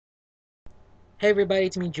Hey everybody,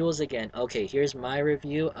 it's me Jules again. Okay, here's my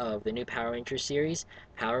review of the new Power Rangers series,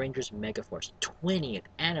 Power Rangers Megaforce 20th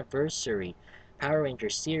anniversary Power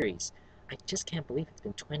Rangers series. I just can't believe it's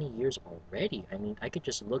been 20 years already. I mean, I could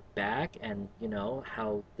just look back and,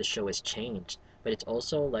 how the show has changed. But it's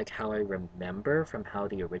also like how I remember from how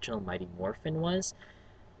the original Mighty Morphin was,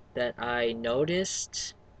 that I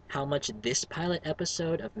noticed how much this pilot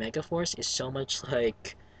episode of Megaforce is so much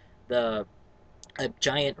like the a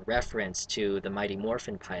giant reference to the Mighty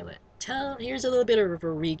Morphin pilot. Here's a little bit of a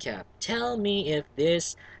recap. Tell me if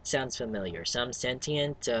this sounds familiar. Some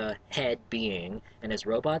sentient head being and his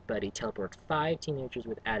robot buddy teleport five teenagers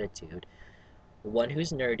with attitude. One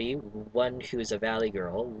who's nerdy, one who's a valley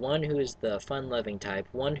girl, one who's the fun-loving type,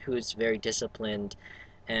 one who's very disciplined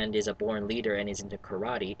and is a born leader and is into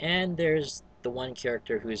karate, and there's the one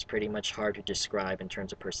character who's pretty much hard to describe in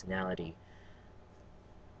terms of personality,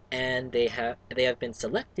 and they have been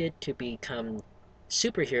selected to become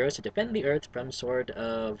superheroes to defend the Earth from sort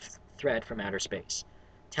of threat from outer space.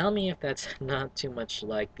 Tell me if that's not too much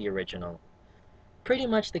like the original. Pretty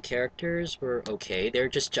much the characters were okay. They're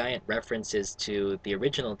just giant references to the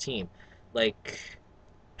original team. Like,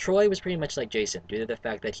 Troy was pretty much like Jason, due to the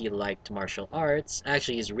fact that he liked martial arts.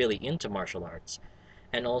 Actually, he's really into martial arts.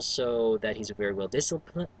 And also that he's very well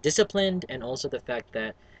disciplined, and also the fact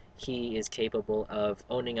that he is capable of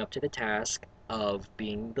owning up to the task of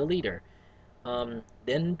being the leader.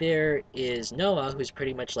 Then there is Noah, who's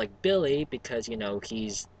pretty much like Billy because,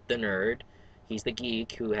 he's the nerd, he's the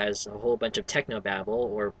geek who has a whole bunch of techno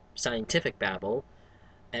babble or scientific babble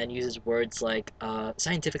and uses words like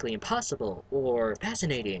scientifically impossible or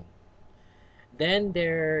fascinating. Then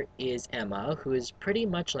there is Emma, who is pretty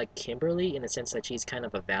much like Kimberly in the sense that she's kind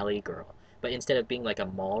of a valley girl. But instead of being like a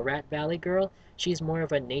mall rat valley girl, she's more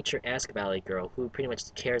of a nature-esque valley girl who pretty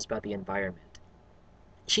much cares about the environment.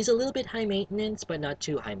 She's a little bit high maintenance, but not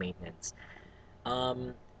too high maintenance.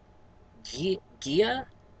 Um, Gia,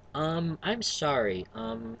 I'm sorry.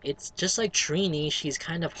 It's just like Trini, she's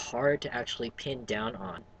kind of hard to actually pin down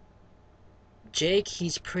on. Jake,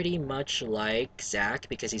 he's pretty much like Zach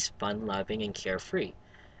because he's fun-loving and carefree.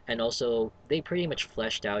 And also, they pretty much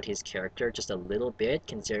fleshed out his character just a little bit,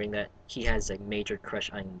 considering that he has a major crush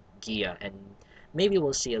on Gia, and maybe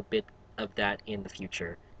we'll see a bit of that in the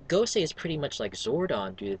future. Gosei is pretty much like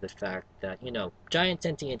Zordon due to the fact that, giant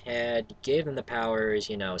sentient head, gave them the powers,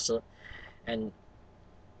 and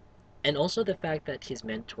and also the fact that his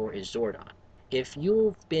mentor is Zordon. If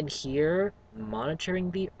you've been here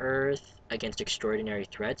monitoring the Earth against extraordinary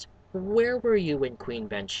threats, where were you when Queen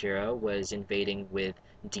Banshira was invading with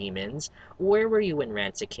demons? Where were you when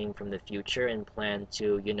Rancid came from the future and planned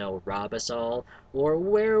to, rob us all? Or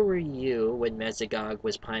where were you when Mesogog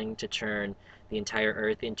was planning to turn the entire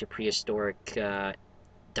Earth into prehistoric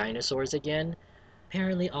dinosaurs again?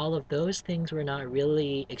 Apparently all of those things were not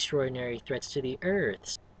really extraordinary threats to the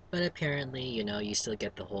Earth. But apparently, you still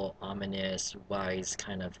get the whole ominous, wise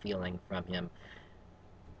kind of feeling from him.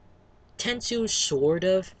 Tensu sort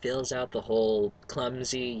of fills out the whole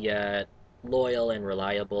clumsy yet loyal and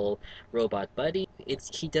reliable robot buddy.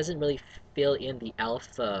 He doesn't really fill in the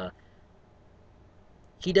alpha.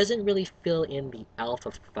 He doesn't really fill in the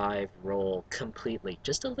Alpha 5 role completely.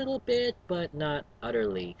 Just a little bit, but not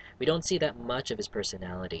utterly. We don't see that much of his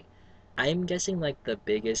personality. I'm guessing like the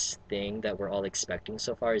biggest thing that we're all expecting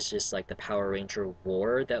so far is just like the Power Ranger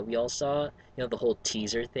War that we all saw, the whole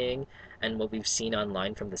teaser thing and what we've seen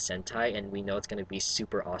online from the Sentai, and we know it's going to be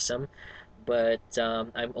super awesome. But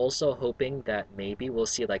I'm also hoping that maybe we'll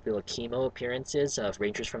see like little chemo appearances of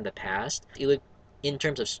Rangers from the past. In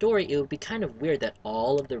terms of story, it would be kind of weird that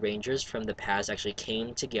all of the Rangers from the past actually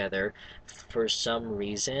came together for some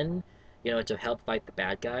reason, to help fight the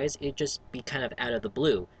bad guys. It'd just be kind of out of the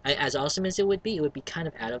blue. As awesome as it would be kind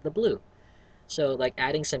of out of the blue. So, like,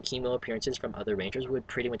 adding some chemo appearances from other Rangers would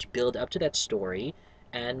pretty much build up to that story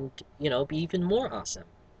and, be even more awesome.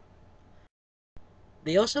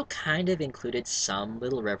 They also kind of included some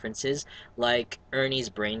little references, like Ernie's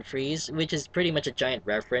brain freeze, which is pretty much a giant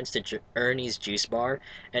reference to Ernie's juice bar,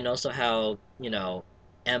 and also how,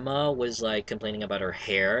 Emma was like complaining about her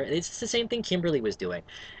hair. It's the same thing Kimberly was doing.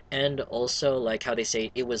 And also like how they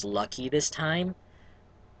say it was lucky this time.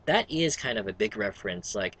 That is kind of a big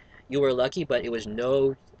reference. Like you were lucky, but it was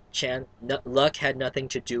no chance. No, luck had nothing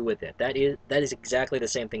to do with it. That is exactly the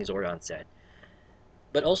same thing Zordon said.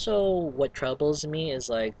 But also, what troubles me is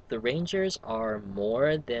like the Rangers are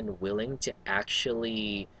more than willing to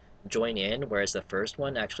actually join in, whereas the first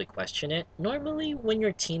one actually question it. Normally, when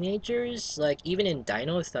you're teenagers, like even in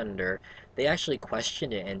Dino Thunder, they actually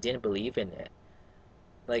questioned it and didn't believe in it.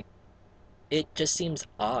 Like It just seems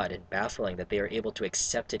odd and baffling that they are able to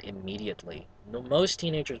accept it immediately. No, most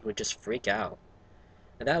teenagers would just freak out.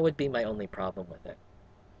 And that would be my only problem with it.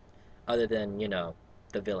 Other than,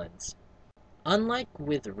 the villains. Unlike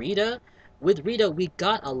with Rita, we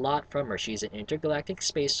got a lot from her. She's an intergalactic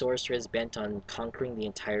space sorceress bent on conquering the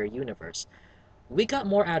entire universe. We got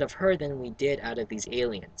more out of her than we did out of these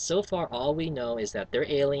aliens. So far, all we know is that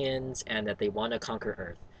they're aliens and that they want to conquer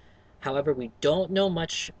Earth. However, we don't know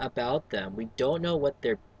much about them. We don't know what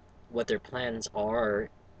their plans are.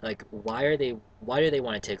 Like, why do they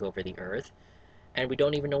want to take over the Earth? And we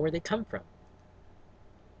don't even know where they come from.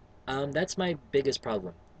 That's my biggest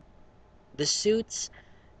problem. The suits,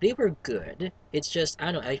 they were good. It's just,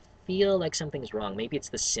 I don't know, I feel like something's wrong. Maybe it's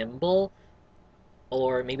the symbol,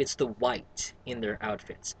 or maybe it's the white in their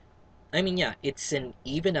outfits. I mean, yeah, it's an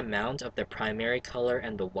even amount of the primary color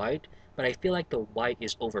and the white, but I feel like the white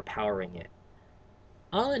is overpowering it.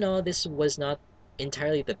 All in all, this was not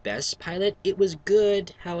entirely the best pilot. It was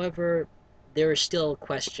good, however, there are still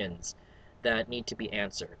questions that need to be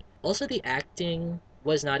answered. Also, the acting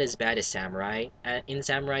was not as bad as Samurai. In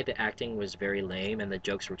Samurai, the acting was very lame and the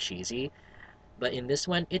jokes were cheesy, but in this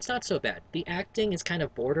one, it's not so bad. The acting is kind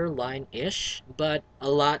of borderline-ish, but a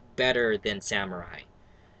lot better than Samurai.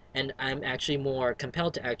 And I'm actually more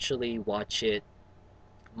compelled to actually watch it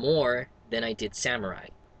more than I did Samurai.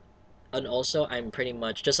 And also, I'm pretty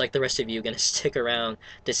much, just like the rest of you, gonna stick around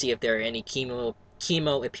to see if there are any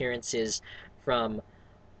chemo appearances from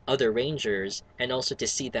other Rangers, and also to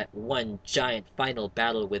see that one giant final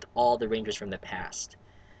battle with all the Rangers from the past.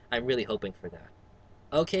 I'm really hoping for that.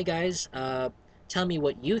 Okay, guys, tell me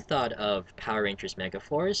what you thought of Power Rangers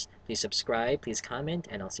Megaforce. Please subscribe, please comment,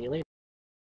 and I'll see you later.